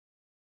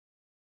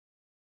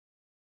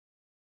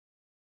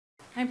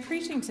I'm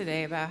preaching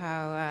today about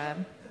how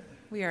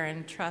we are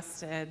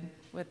entrusted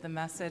with the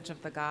message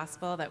of the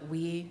gospel, that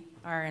we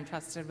are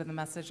entrusted with the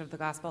message of the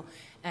gospel,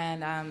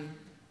 and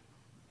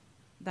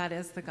that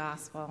is the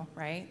gospel,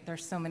 right?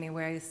 There's so many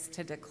ways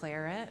to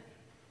declare it,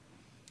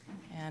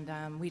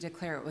 and we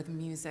declare it with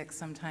music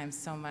sometimes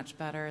so much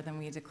better than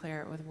we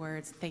declare it with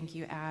words. Thank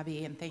you,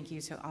 Abby, and thank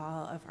you to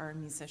all of our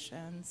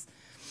musicians.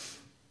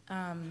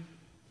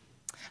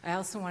 I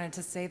also wanted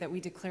to say that we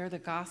declare the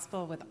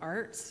gospel with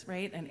art,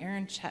 right? And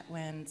Erin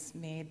Chetwynd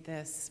made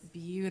this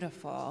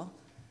beautiful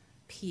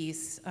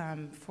piece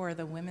for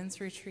the women's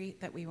retreat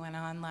that we went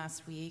on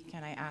last week,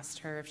 and I asked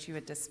her if she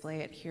would display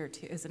it here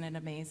too. Isn't it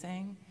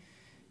amazing?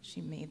 She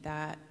made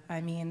that.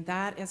 I mean,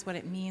 that is what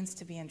it means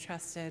to be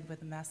entrusted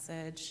with a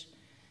message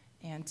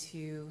and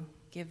to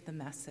give the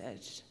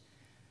message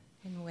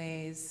in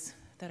ways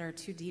that are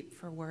too deep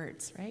for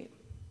words, right?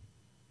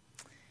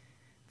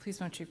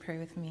 Please won't you pray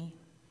with me?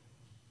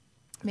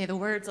 May the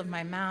words of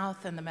my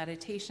mouth and the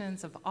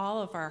meditations of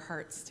all of our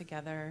hearts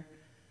together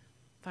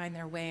find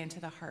their way into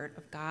the heart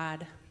of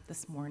God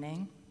this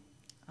morning.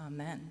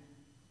 Amen.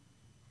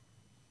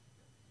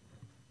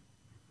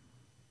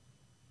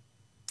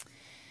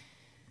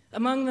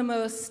 Among the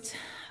most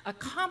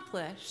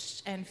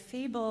accomplished and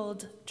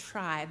fabled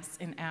tribes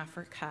in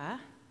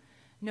Africa,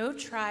 no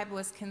tribe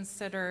was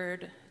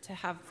considered to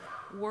have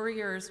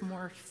warriors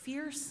more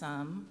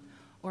fearsome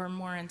or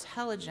more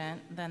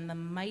intelligent than the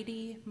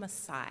mighty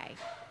Maasai.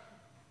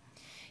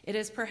 It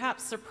is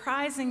perhaps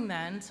surprising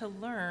then to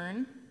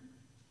learn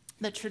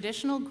the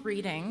traditional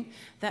greeting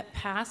that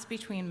passed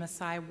between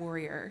Maasai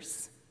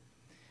warriors.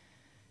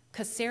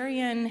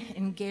 Kasarian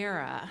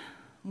Ngera,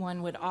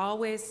 one would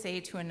always say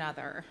to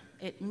another.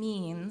 It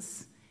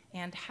means,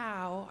 "And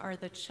how are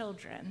the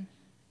children?"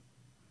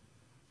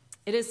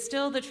 It is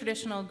still the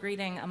traditional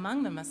greeting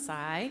among the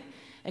Maasai,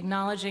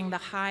 acknowledging the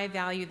high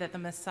value that the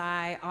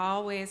Maasai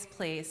always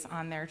place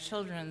on their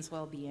children's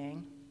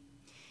well-being.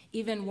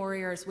 Even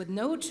warriors with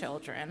no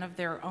children of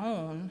their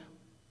own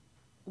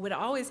would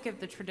always give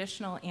the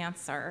traditional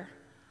answer,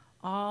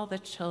 "All the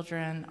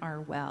children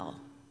are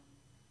well."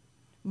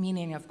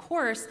 Meaning, of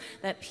course,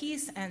 that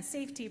peace and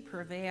safety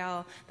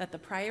prevail, that the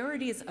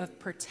priorities of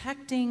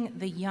protecting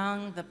the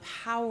young, the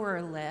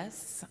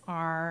powerless,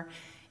 are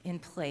in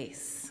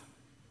place.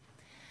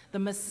 That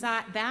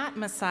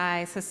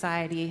Maasai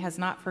society has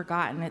not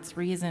forgotten its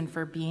reason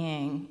for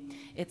being,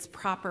 its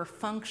proper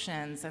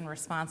functions and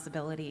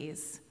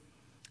responsibilities.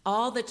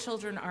 All the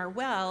children are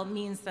well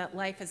means that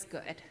life is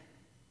good.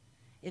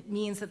 It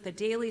means that the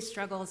daily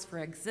struggles for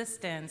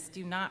existence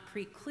do not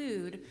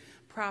preclude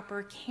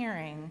proper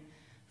caring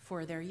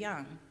for their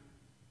young.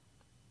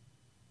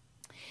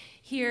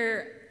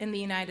 Here in the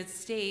United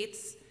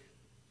States,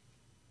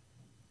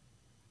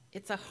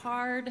 it's a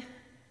hard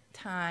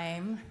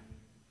time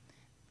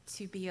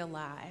to be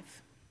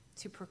alive,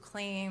 to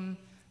proclaim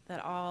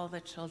that all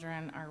the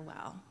children are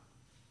well.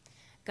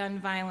 Gun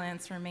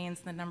violence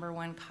remains the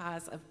 #1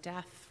 cause of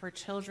death for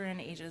children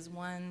ages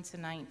 1 to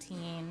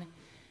 19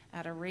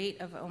 at a rate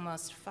of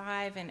almost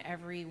 5 in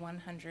every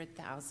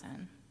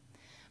 100,000.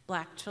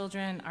 Black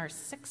children are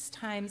 6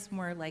 times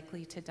more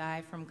likely to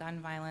die from gun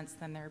violence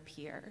than their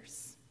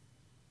peers.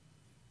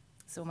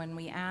 So when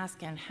we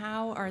ask, "And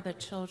how are the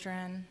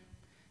children?"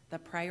 the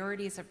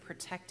priorities of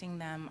protecting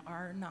them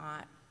are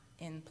not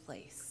in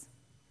place.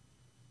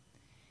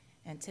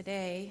 And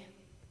today,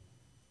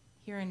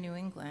 here in New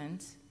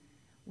England,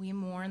 we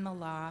mourn the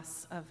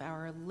loss of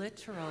our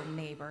literal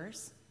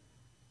neighbors,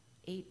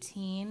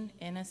 18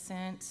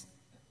 innocent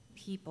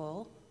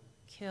people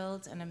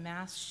killed in a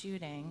mass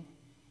shooting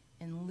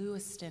in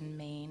Lewiston,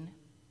 Maine,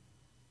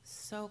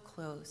 so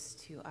close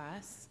to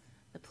us,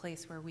 the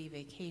place where we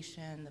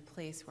vacation, the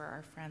place where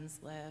our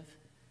friends live,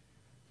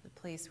 the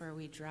place where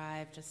we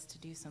drive just to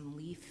do some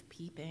leaf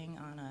peeping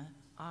on an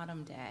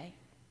autumn day.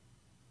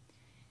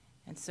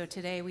 And so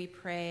today we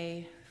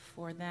pray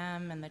for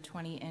them and the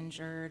 20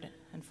 injured,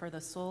 and for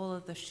the soul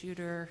of the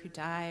shooter who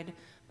died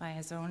by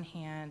his own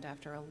hand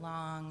after a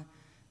long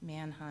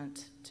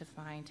manhunt to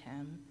find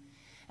him.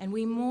 And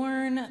we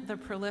mourn the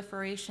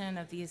proliferation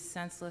of these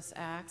senseless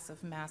acts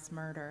of mass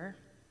murder.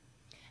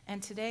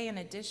 And today, in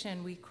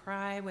addition, we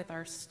cry with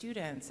our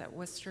students at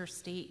Worcester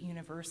State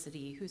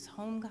University, whose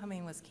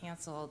homecoming was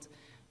canceled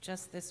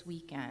just this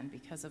weekend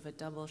because of a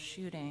double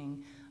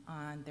shooting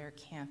on their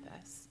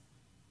campus.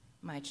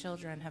 My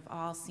children have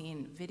all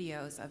seen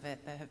videos of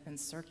it that have been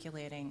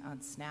circulating on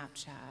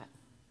Snapchat.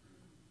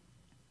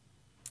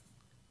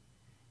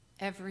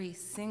 Every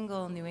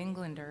single New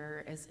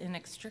Englander is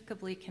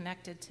inextricably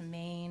connected to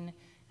Maine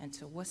and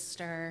to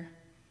Worcester,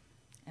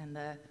 and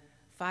the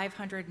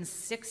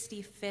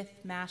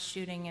 565th mass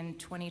shooting in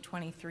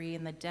 2023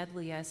 and the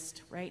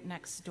deadliest right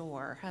next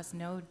door has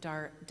no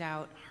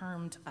doubt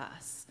harmed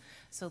us.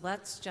 So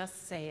let's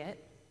just say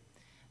it.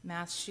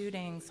 Mass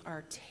shootings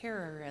are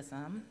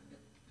terrorism,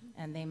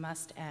 and they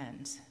must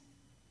end.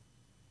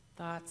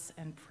 Thoughts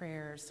and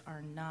prayers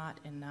are not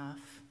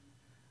enough.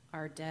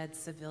 Our dead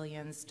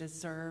civilians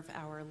deserve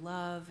our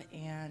love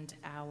and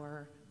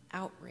our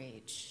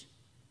outrage.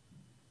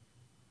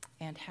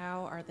 And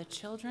how are the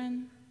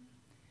children?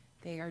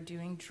 They are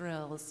doing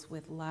drills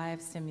with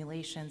live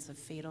simulations of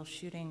fatal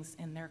shootings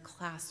in their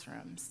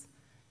classrooms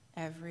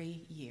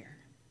every year.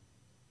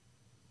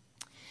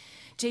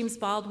 James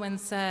Baldwin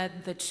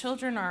said, "The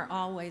children are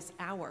always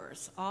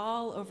ours,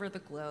 all over the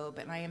globe,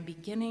 and I am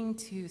beginning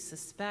to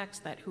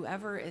suspect that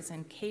whoever is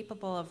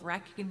incapable of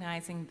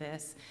recognizing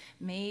this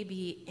may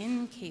be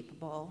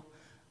incapable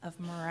of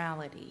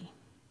morality."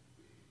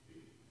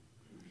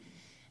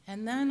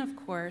 And then, of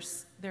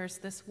course, there's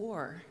this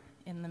war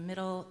in the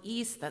Middle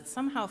East that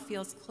somehow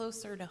feels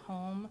closer to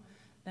home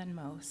than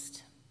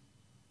most.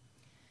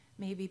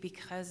 Maybe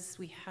because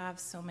we have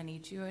so many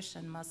Jewish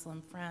and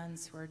Muslim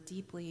friends who are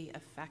deeply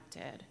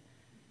affected.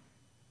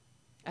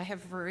 I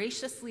have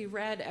voraciously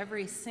read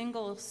every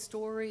single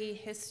story,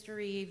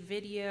 history,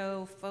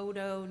 video,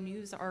 photo,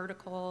 news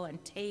article,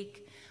 and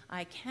take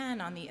I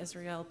can on the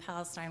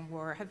Israel-Palestine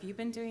war. Have you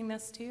been doing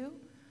this too?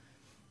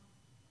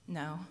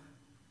 No.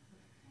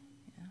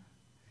 Yeah.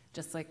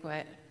 Just like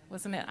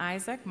wasn't it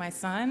Isaac, my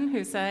son,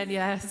 who said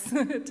yes,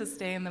 to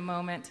stay in the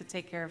moment, to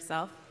take care of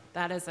self?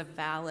 That is a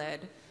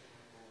valid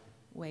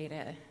way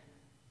to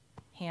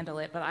handle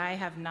it, but I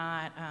have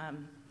not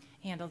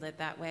handled it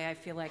that way. I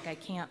feel like I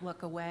can't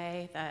look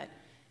away, that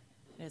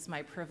it is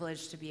my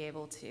privilege to be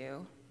able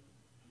to.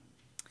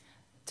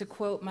 To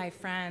quote my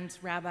friend,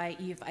 Rabbi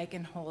Eve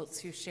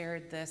Eichenholz, who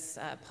shared this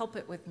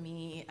pulpit with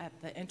me at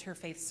the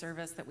interfaith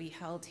service that we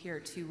held here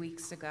 2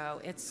 weeks ago,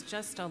 it's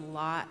just a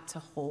lot to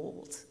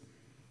hold.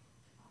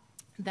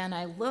 Then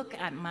I look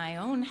at my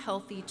own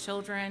healthy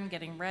children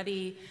getting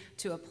ready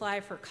to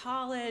apply for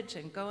college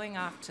and going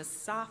off to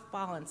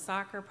softball and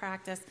soccer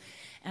practice,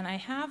 and I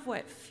have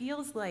what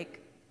feels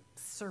like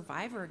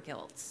survivor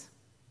guilt.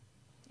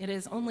 It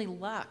is only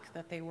luck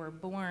that they were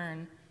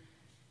born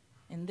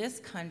in this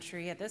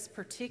country at this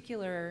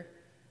particular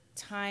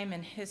time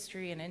in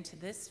history and into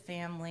this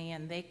family,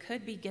 and they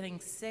could be getting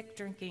sick,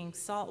 drinking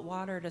salt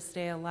water to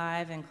stay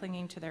alive and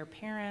clinging to their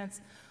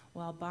parents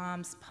while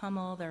bombs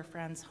pummel their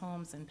friends'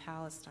 homes in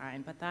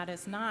Palestine. But that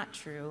is not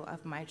true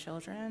of my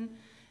children.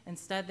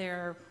 Instead,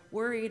 they're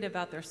worried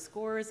about their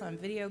scores on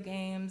video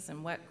games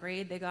and what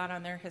grade they got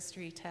on their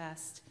history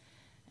test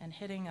and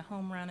hitting a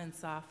home run in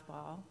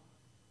softball.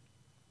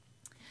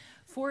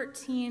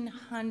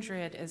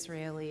 1,400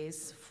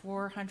 Israelis,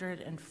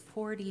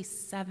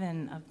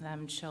 447 of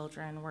them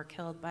children, were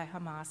killed by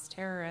Hamas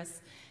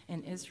terrorists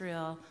in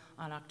Israel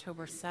on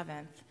October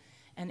 7th.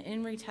 And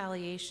in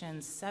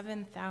retaliation,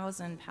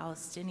 7,000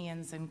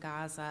 Palestinians in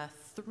Gaza,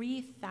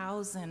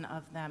 3,000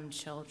 of them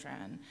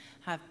children,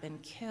 have been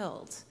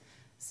killed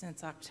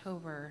since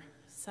October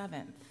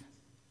 7th.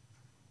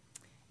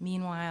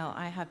 Meanwhile,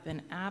 I have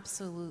been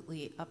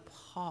absolutely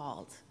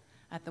appalled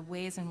at the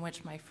ways in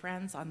which my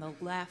friends on the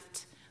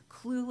left,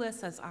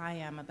 clueless as I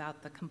am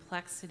about the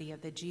complexity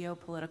of the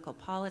geopolitical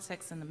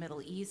politics in the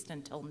Middle East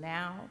until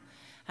now,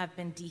 have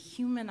been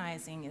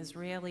dehumanizing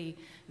Israeli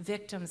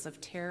victims of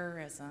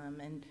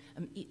terrorism and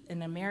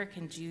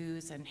American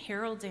Jews and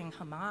heralding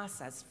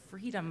Hamas as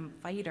freedom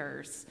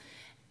fighters.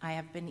 I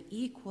have been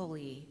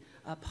equally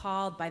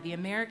appalled by the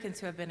Americans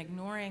who have been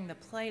ignoring the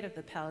plight of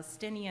the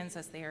Palestinians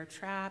as they are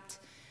trapped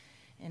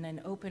in an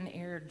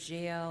open-air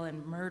jail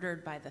and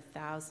murdered by the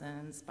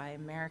thousands by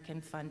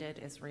American-funded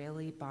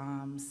Israeli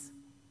bombs.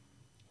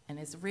 And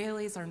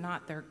Israelis are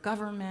not their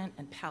government,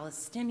 and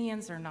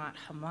Palestinians are not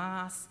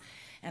Hamas.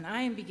 And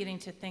I am beginning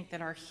to think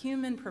that our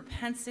human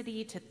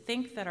propensity to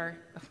think that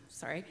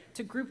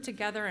to group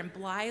together and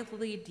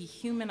blithely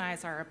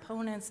dehumanize our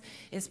opponents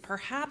is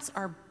perhaps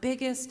our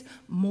biggest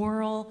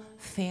moral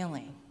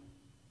failing.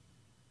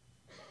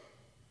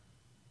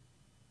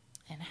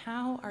 And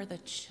how are the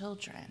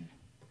children?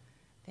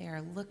 They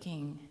are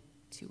looking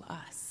to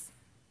us.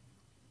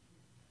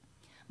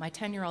 My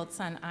 10-year-old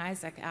son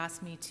Isaac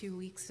asked me 2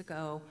 weeks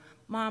ago,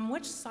 "Mom,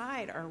 which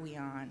side are we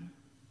on?"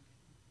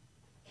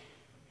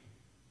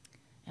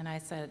 And I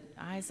said,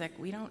 "Isaac,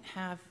 we don't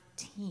have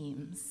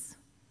teams.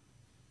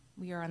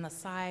 We are on the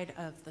side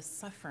of the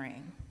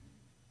suffering,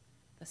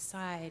 the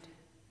side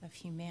of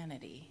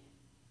humanity.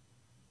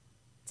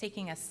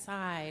 Taking a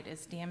side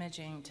is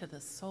damaging to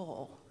the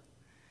soul.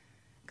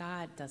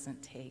 God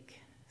doesn't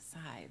take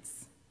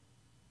sides."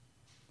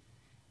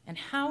 And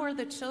how are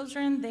the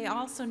children? They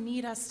also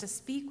need us to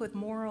speak with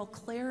moral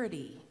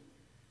clarity,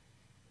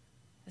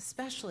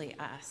 especially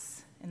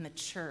us in the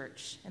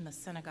church, in the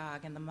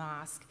synagogue, in the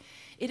mosque.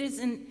 It is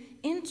an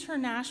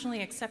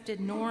internationally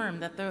accepted norm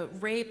that the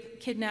rape,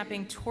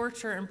 kidnapping,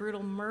 torture, and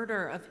brutal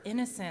murder of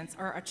innocents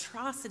are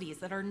atrocities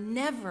that are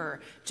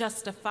never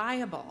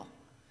justifiable.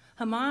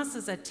 Hamas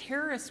is a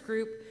terrorist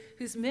group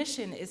whose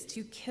mission is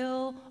to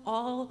kill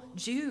all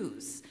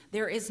Jews.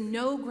 There is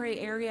no gray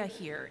area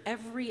here.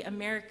 Every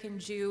American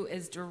Jew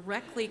is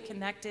directly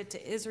connected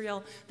to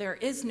Israel. There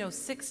is no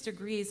 6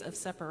 degrees of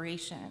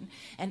separation.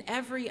 And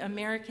every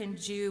American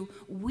Jew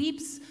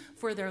weeps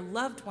for their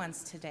loved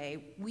ones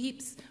today,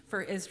 weeps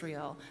for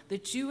Israel. The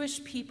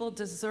Jewish people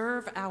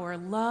deserve our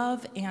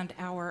love and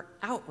our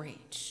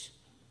outrage.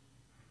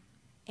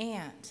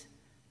 And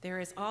There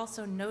is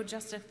also no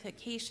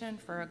justification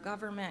for a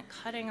government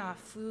cutting off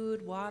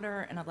food,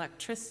 water, and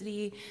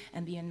electricity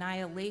and the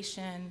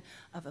annihilation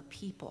of a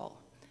people.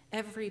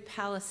 Every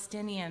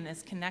Palestinian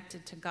is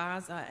connected to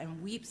Gaza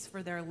and weeps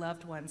for their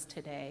loved ones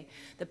today.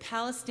 The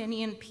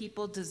Palestinian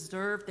people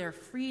deserve their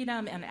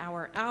freedom and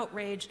our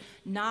outrage,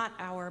 not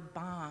our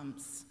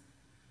bombs.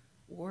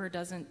 War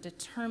doesn't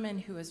determine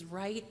who is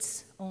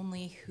right,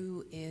 only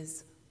who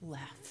is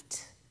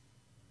left.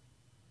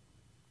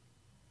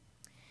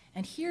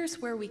 And here's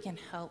where we can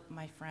help,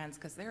 my friends,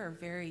 because there are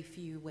very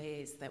few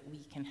ways that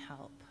we can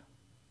help.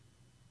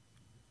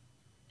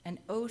 An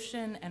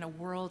ocean and a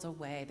world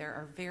away, there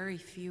are very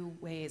few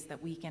ways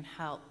that we can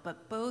help.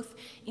 But both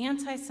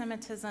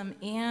anti-Semitism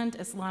and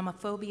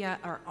Islamophobia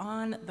are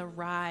on the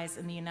rise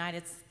in the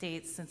United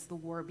States since the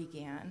war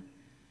began.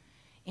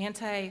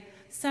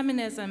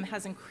 Anti-Semitism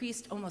has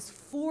increased almost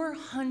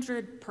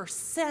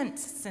 400%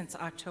 since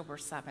October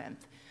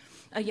 7th.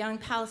 A young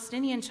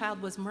Palestinian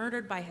child was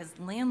murdered by his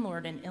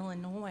landlord in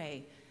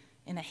Illinois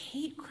in a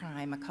hate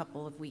crime a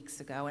couple of weeks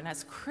ago. And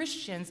as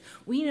Christians,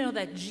 we know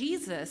that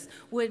Jesus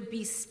would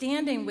be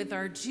standing with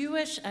our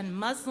Jewish and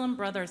Muslim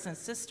brothers and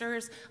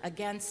sisters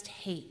against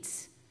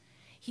hate.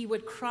 He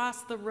would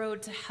cross the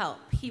road to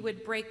help. He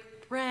would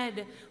break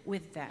bread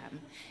with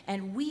them.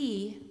 And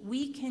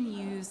we can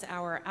use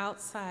our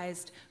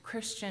outsized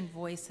Christian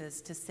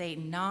voices to say,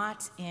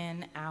 "Not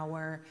in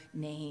our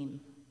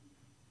name,"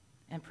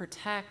 and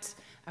protect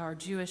our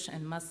Jewish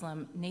and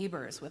Muslim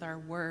neighbors with our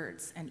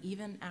words and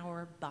even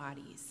our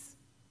bodies.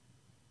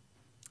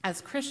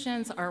 As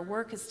Christians, our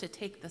work is to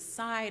take the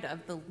side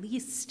of the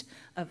least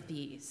of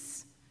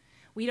these.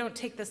 We don't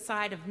take the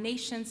side of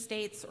nation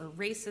states or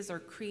races or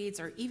creeds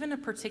or even a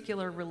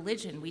particular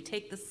religion. We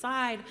take the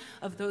side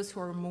of those who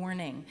are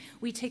mourning.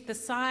 We take the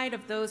side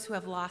of those who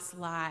have lost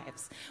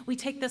lives. We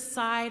take the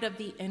side of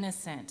the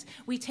innocent.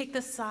 We take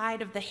the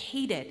side of the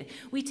hated.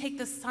 We take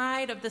the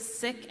side of the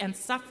sick and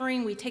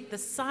suffering. We take the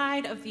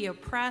side of the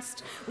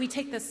oppressed. We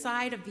take the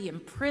side of the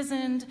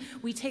imprisoned.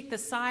 We take the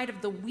side of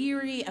the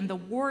weary and the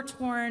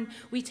war-torn.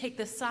 We take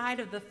the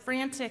side of the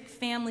frantic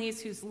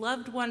families whose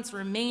loved ones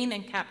remain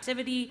in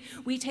captivity.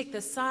 We take the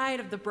side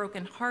of the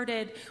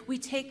brokenhearted. We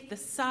take the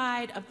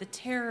side of the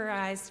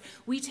terrorized.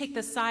 We take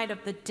the side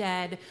of the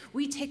dead.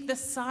 We take the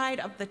side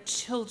of the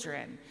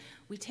children.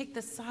 We take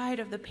the side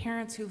of the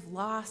parents who've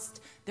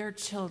lost their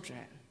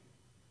children.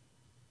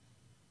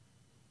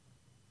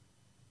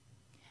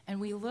 And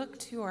we look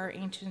to our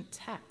ancient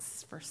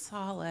texts for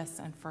solace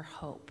and for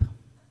hope.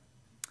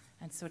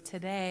 And so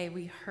today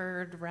we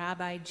heard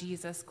Rabbi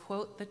Jesus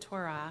quote the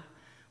Torah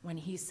when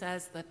he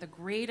says that the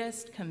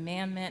greatest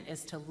commandment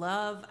is to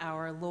love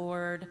our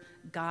Lord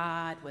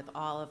God with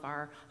all of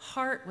our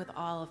heart, with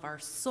all of our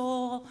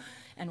soul,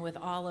 and with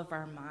all of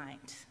our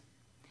mind.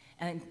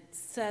 And it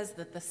says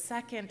that the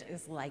second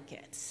is like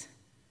it.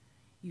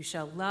 You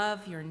shall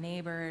love your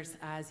neighbors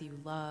as you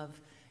love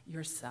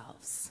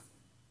yourselves.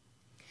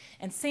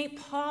 And St.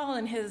 Paul,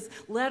 in his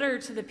letter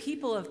to the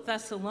people of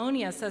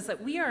Thessalonica, says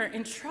that we are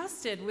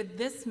entrusted with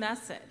this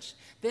message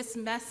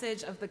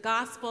of the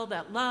gospel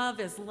that love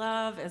is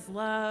love is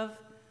love.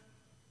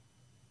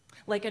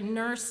 Like a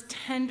nurse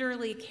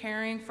tenderly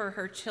caring for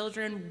her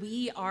children,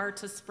 we are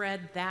to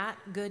spread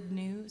that good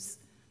news.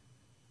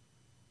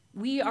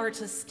 We are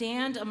to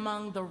stand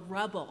among the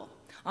rubble,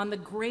 on the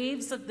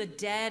graves of the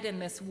dead in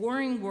this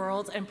warring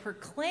world, and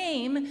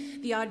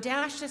proclaim the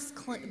audacious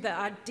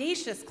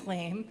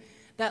claim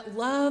that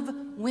love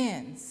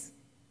wins.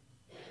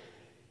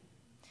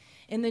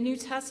 In the New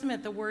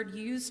Testament, the word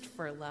used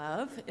for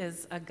love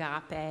is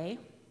agape.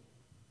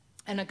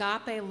 And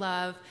agape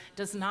love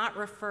does not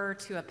refer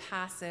to a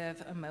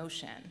passive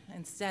emotion.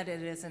 Instead,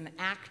 it is an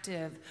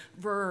active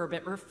verb.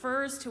 It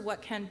refers to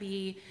what can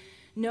be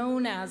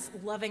known as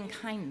loving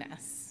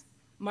kindness,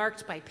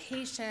 marked by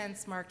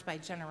patience, marked by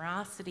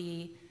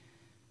generosity.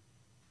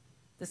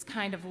 This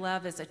kind of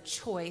love is a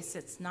choice.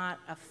 It's not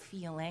a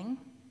feeling.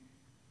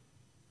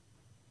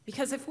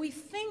 Because if we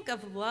think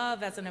of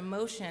love as an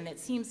emotion, it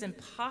seems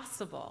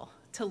impossible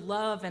to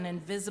love an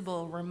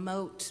invisible,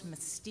 remote,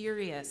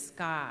 mysterious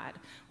God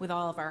with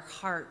all of our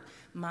heart,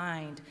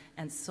 mind,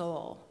 and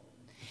soul.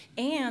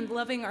 And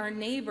loving our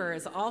neighbor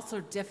is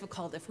also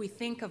difficult. If we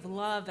think of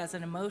love as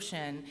an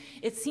emotion,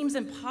 it seems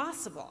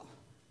impossible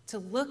to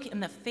look in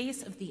the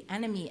face of the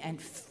enemy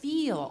and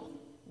feel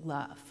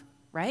love,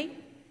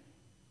 right?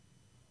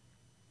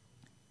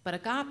 But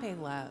agape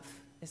love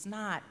is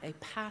not a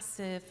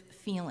passive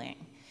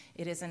feeling.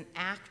 It is an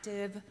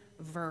active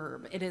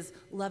verb. It is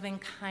loving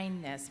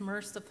kindness,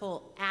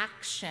 merciful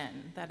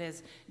action that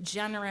is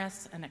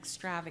generous and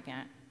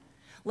extravagant.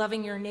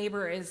 Loving your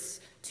neighbor is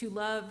to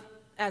love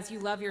as you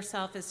love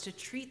yourself, is to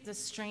treat the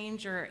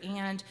stranger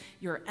and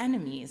your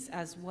enemies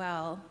as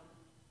well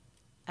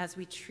as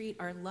we treat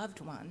our loved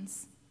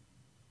ones.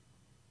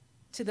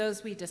 To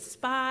those we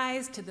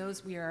despise, to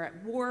those we are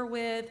at war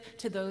with,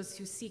 to those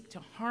who seek to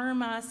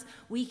harm us,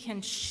 we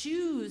can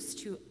choose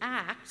to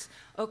act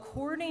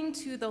according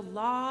to the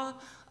law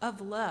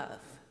of love,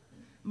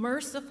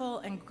 merciful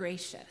and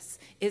gracious.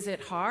 Is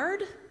it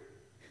hard?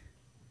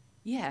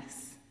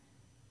 Yes.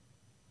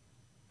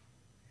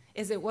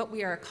 Is it what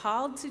we are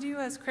called to do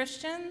as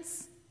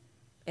Christians?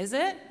 Is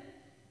it?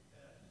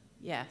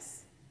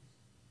 Yes.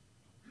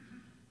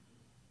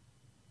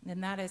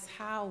 And that is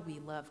how we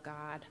love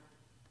God,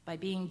 by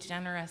being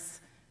generous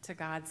to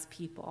God's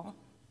people.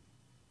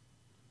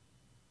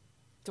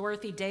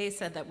 Dorothy Day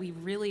said that we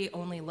really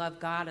only love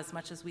God as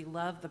much as we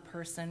love the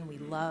person we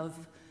love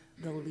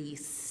the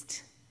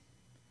least.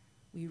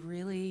 We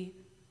really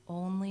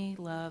only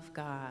love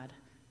God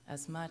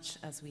as much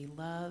as we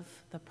love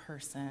the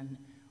person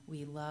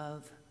we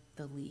love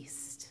the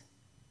least.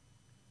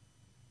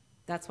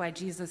 That's why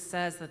Jesus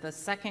says that the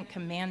second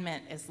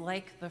commandment is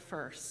like the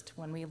first.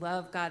 When we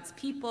love God's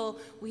people,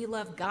 we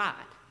love God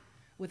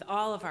with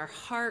all of our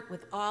heart,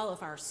 with all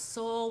of our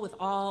soul, with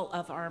all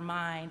of our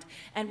mind.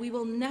 And we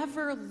will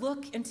never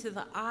look into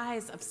the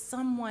eyes of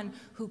someone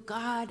who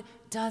God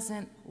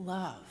doesn't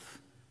love.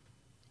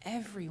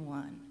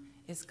 Everyone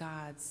is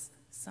God's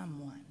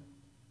someone.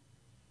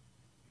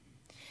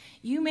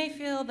 You may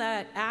feel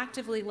that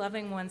actively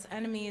loving one's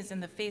enemies in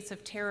the face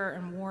of terror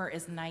and war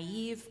is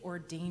naive or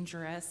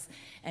dangerous,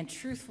 and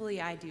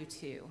truthfully, I do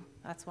too.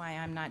 That's why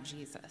I'm not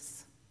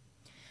Jesus.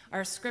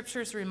 Our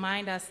scriptures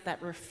remind us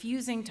that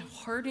refusing to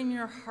harden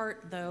your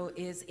heart, though,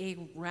 is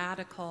a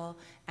radical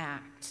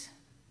act.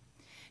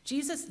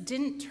 Jesus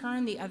didn't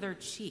turn the other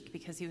cheek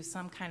because he was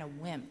some kind of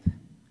wimp.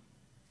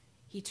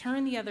 He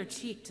turned the other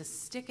cheek to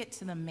stick it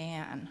to the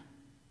man,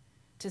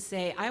 to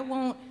say, I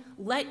won't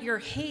let your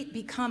hate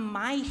become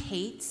my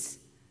hate.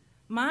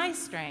 My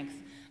strength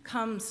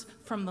comes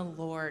from the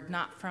Lord,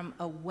 not from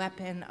a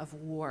weapon of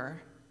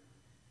war.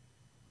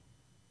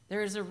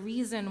 There is a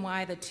reason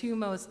why the two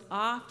most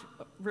oft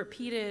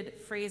repeated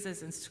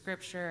phrases in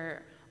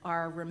Scripture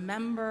are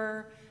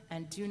remember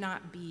and do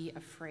not be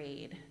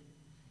afraid.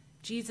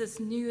 Jesus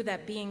knew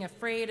that being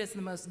afraid is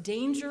the most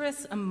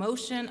dangerous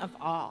emotion of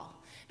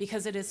all,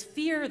 because it is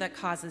fear that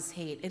causes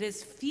hate. It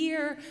is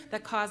fear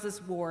that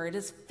causes war. It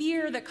is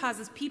fear that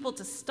causes people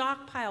to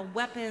stockpile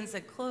weapons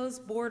and close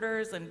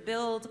borders and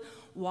build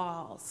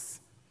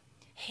walls.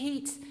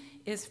 Hate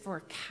is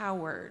for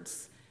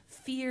cowards.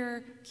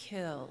 Fear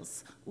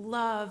kills.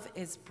 Love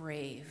is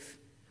brave.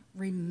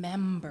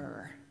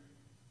 Remember.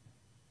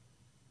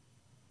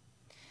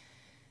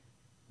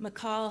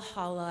 Michal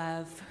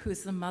Halev,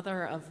 who's the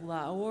mother of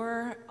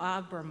Laor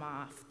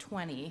Abramoff,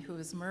 20, who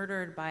was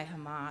murdered by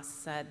Hamas,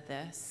 said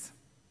this: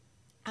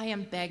 I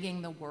am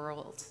begging the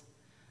world,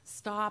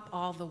 stop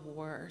all the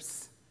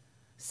wars.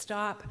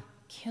 Stop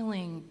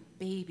killing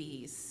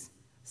babies.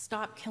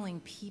 Stop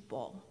killing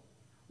people.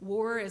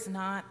 War is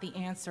not the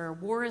answer.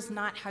 War is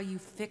not how you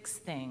fix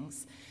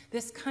things.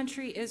 This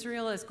country,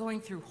 Israel, is going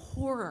through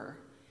horror,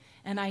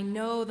 and I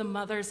know the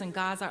mothers in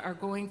Gaza are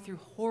going through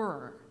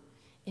horror.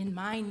 In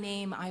my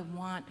name, I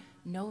want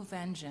no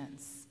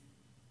vengeance.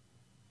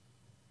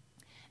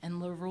 And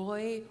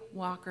Leroy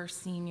Walker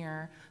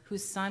Sr.,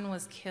 whose son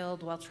was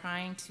killed while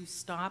trying to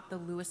stop the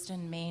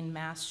Lewiston, Maine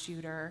mass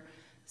shooter,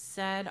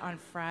 said on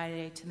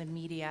Friday to the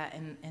media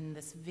in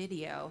this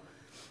video,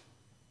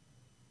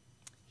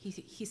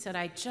 he said,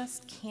 I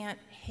just can't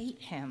hate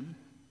him.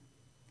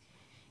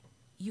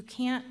 You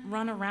can't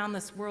run around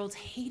this world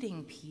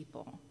hating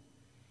people.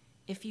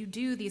 If you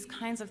do, these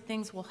kinds of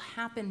things will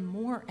happen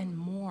more and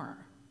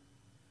more.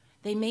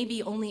 They may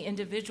be only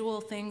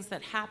individual things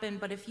that happen,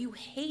 but if you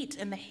hate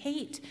and the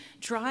hate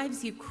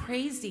drives you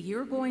crazy,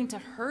 you're going to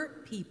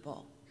hurt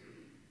people.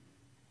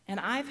 And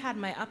I've had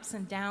my ups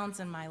and downs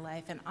in my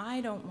life, and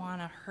I don't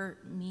want to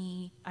hurt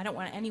me. I don't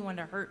want anyone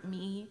to hurt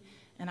me,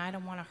 and I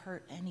don't want to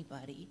hurt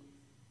anybody.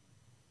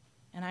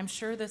 And I'm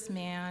sure this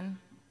man,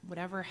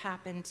 whatever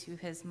happened to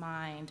his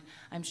mind,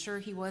 I'm sure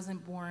he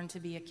wasn't born to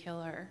be a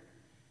killer.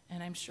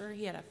 And I'm sure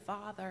he had a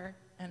father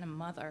and a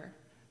mother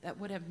that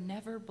would have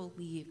never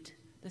believed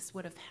this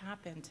would have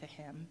happened to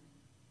him.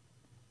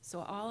 So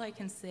all I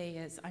can say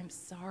is I'm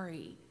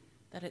sorry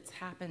that it's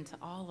happened to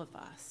all of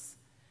us.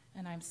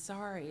 And I'm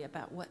sorry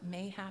about what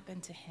may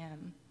happen to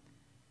him.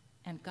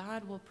 And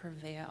God will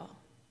prevail.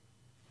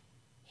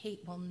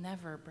 Hate will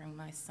never bring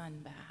my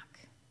son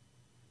back.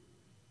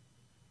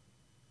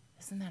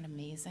 Isn't that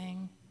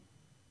amazing?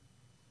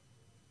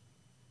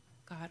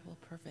 God will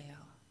prevail.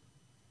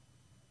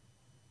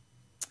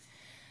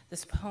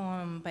 This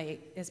poem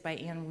is by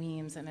Anne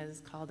Weems, and it is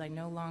called I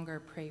No Longer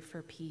Pray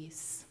for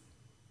Peace.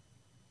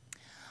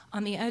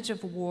 On the edge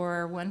of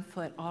war, 1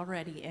 foot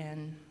already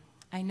in,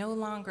 I no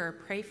longer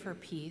pray for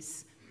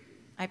peace.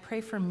 I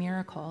pray for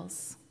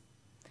miracles.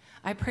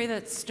 I pray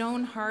that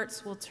stone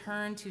hearts will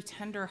turn to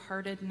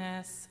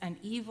tender-heartedness and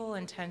evil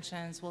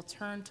intentions will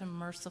turn to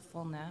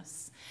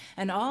mercifulness.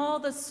 And all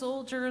the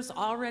soldiers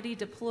already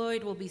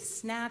deployed will be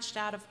snatched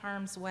out of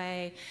harm's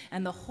way,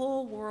 and the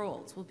whole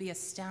world will be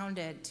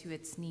astounded to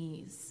its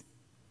knees.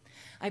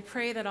 I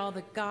pray that all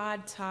the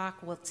God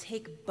talk will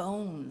take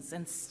bones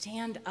and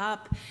stand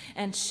up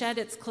and shed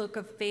its cloak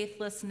of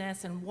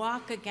faithlessness and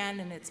walk again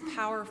in its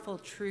powerful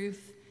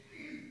truth.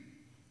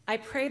 I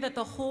pray that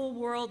the whole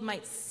world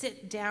might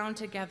sit down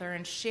together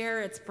and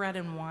share its bread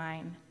and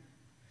wine.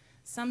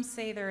 Some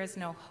say there is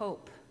no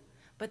hope,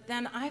 But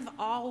then I've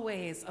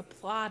always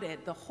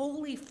applauded the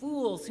holy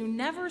fools who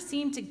never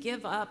seem to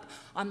give up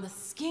on the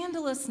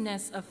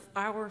scandalousness of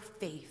our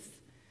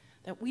faith,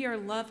 that we are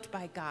loved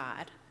by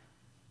God,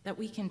 that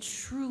we can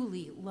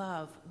truly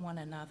love one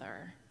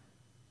another.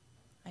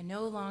 I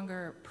no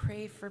longer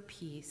pray for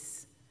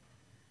peace.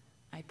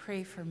 I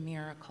pray for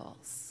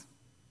miracles.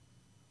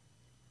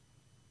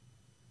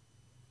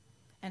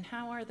 And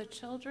how are the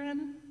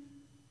children?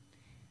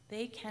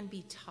 They can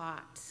be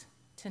taught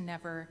to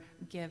never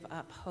give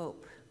up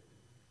hope.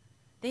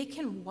 They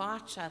can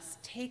watch us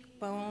take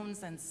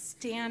bones and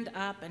stand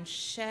up and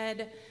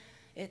shed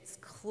its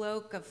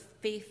cloak of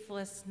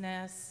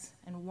faithlessness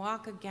and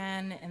walk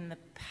again in the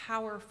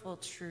powerful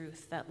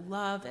truth that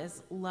love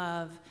is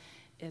love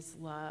is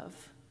love.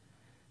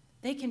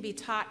 They can be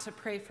taught to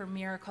pray for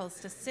miracles,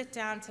 to sit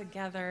down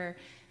together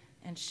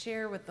and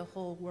share with the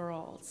whole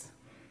world.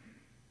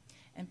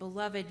 And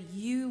beloved,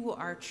 you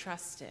are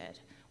trusted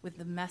with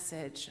the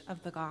message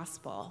of the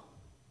gospel.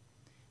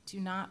 Do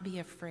not be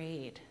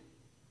afraid.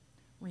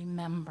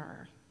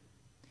 Remember.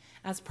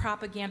 As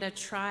propaganda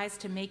tries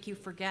to make you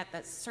forget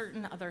that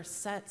certain other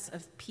sets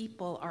of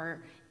people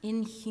are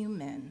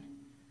inhuman,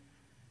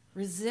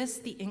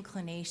 resist the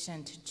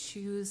inclination to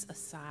choose a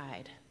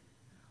side.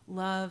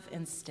 Love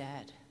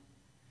instead.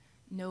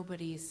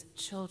 Nobody's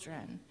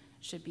children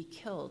should be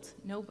killed.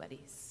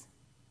 Nobody's.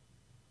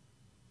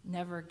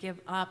 Never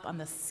give up on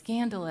the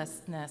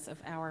scandalousness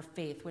of our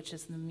faith, which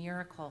is the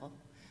miracle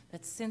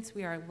that since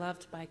we are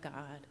loved by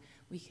God,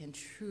 we can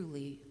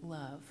truly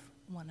love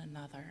one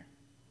another.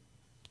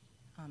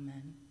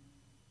 Amen.